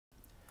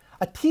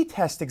A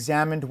t-test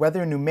examined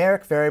whether a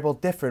numeric variable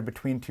differed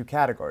between two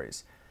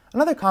categories.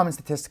 Another common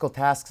statistical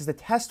task is to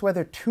test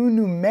whether two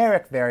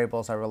numeric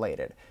variables are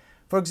related.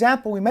 For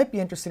example, we might be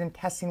interested in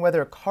testing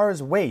whether a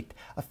car's weight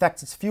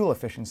affects its fuel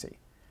efficiency.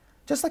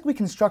 Just like we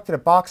constructed a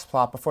box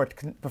plot before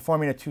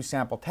performing a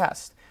two-sample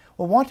test,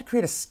 we'll want to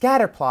create a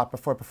scatter plot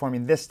before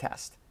performing this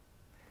test.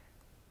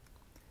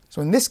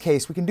 So in this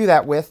case, we can do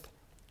that with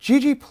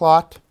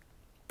ggplot,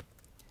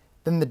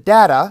 then the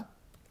data,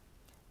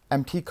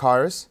 empty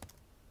cars,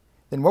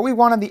 then what we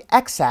want on the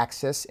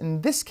x-axis,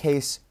 in this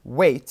case,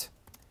 weight,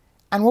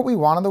 and what we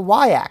want on the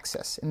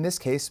y-axis, in this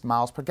case,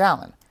 miles per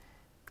gallon.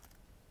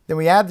 Then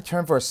we add the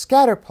term for a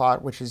scatter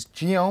plot, which is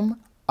geom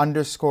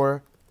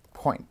underscore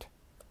point,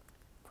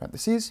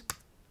 parentheses,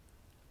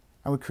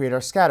 and we create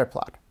our scatter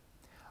plot.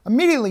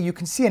 Immediately, you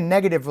can see a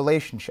negative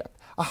relationship.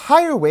 A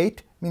higher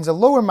weight means a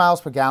lower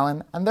miles per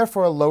gallon, and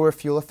therefore a lower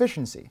fuel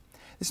efficiency.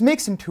 This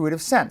makes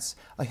intuitive sense.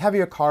 A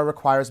heavier car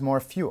requires more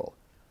fuel.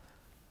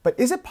 But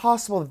is it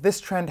possible that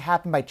this trend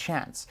happened by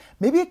chance?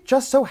 Maybe it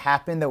just so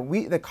happened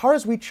that the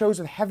cars we chose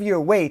with heavier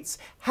weights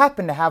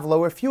happen to have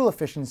lower fuel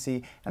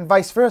efficiency, and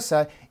vice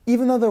versa,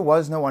 even though there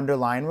was no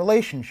underlying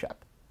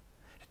relationship.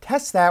 To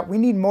test that, we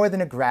need more than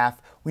a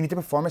graph. We need to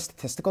perform a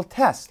statistical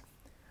test.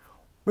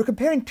 We're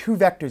comparing two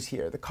vectors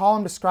here, the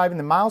column describing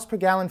the miles per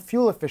gallon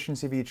fuel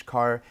efficiency of each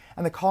car,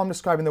 and the column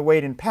describing the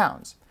weight in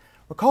pounds.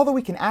 Recall that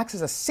we can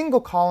access a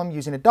single column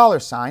using a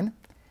 $sign,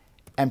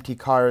 empty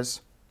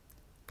cars,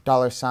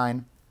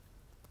 $,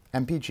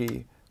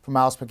 mpg for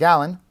miles per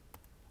gallon,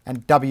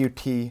 and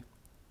WT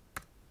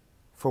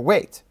for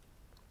weight.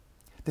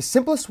 The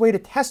simplest way to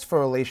test for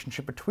a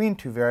relationship between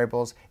two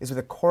variables is with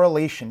a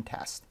correlation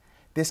test.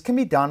 This can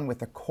be done with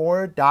the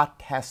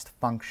core.test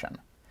function.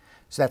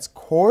 So that's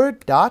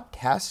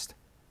core.test,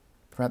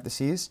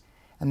 parentheses,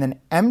 and then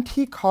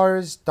empty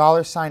cars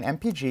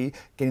 $mpg,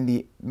 getting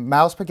the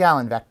miles per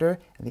gallon vector,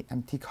 and the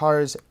empty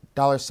cars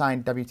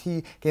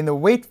 $WT, getting the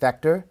weight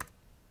vector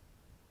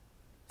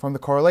from the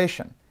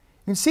correlation.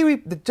 You can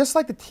see, just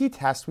like the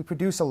t-test, we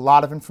produce a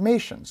lot of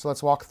information, so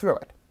let's walk through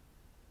it.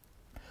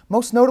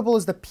 Most notable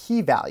is the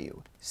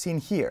p-value,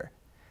 seen here.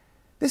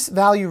 This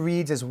value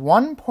reads as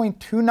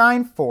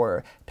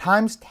 1.294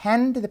 times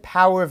 10 to the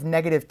power of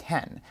negative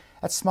 10.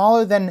 That's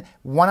smaller than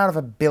 1 out of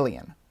a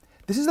billion.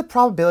 This is the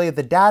probability that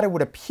the data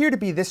would appear to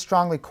be this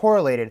strongly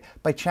correlated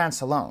by chance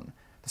alone.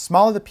 The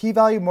smaller the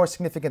p-value, the more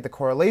significant the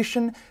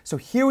correlation, so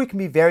here we can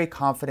be very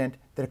confident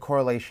that a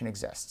correlation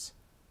exists.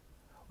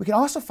 We can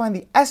also find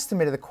the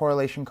estimate of the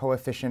correlation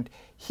coefficient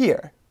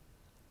here.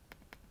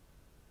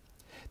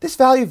 This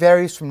value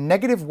varies from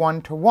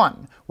 -1 to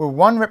 1, where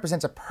 1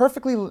 represents a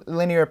perfectly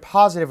linear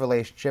positive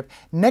relationship,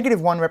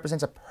 -1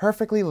 represents a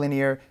perfectly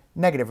linear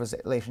negative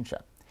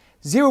relationship.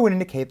 0 would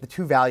indicate the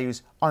two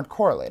values aren't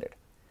correlated.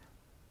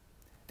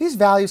 These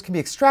values can be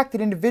extracted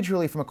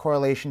individually from a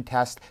correlation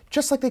test,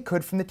 just like they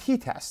could from the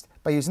t-test,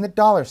 by using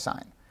the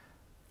 $sign.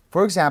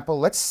 For example,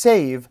 let's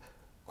save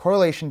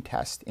correlation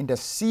test into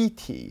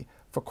CT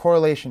for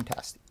correlation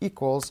test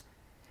equals,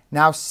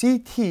 now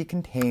CT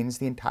contains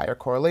the entire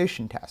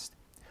correlation test.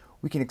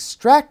 We can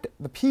extract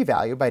the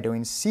p-value by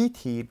doing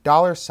CT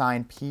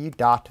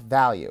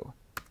 $p.value.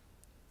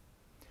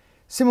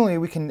 Similarly,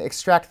 we can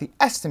extract the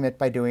estimate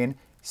by doing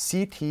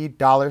CT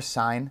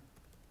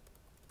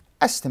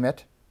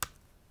 $estimate.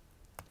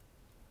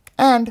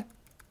 And,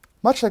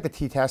 much like the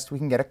t-test, we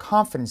can get a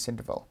confidence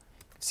interval.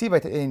 See by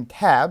hitting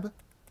tab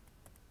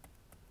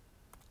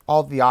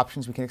all the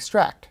options we can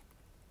extract.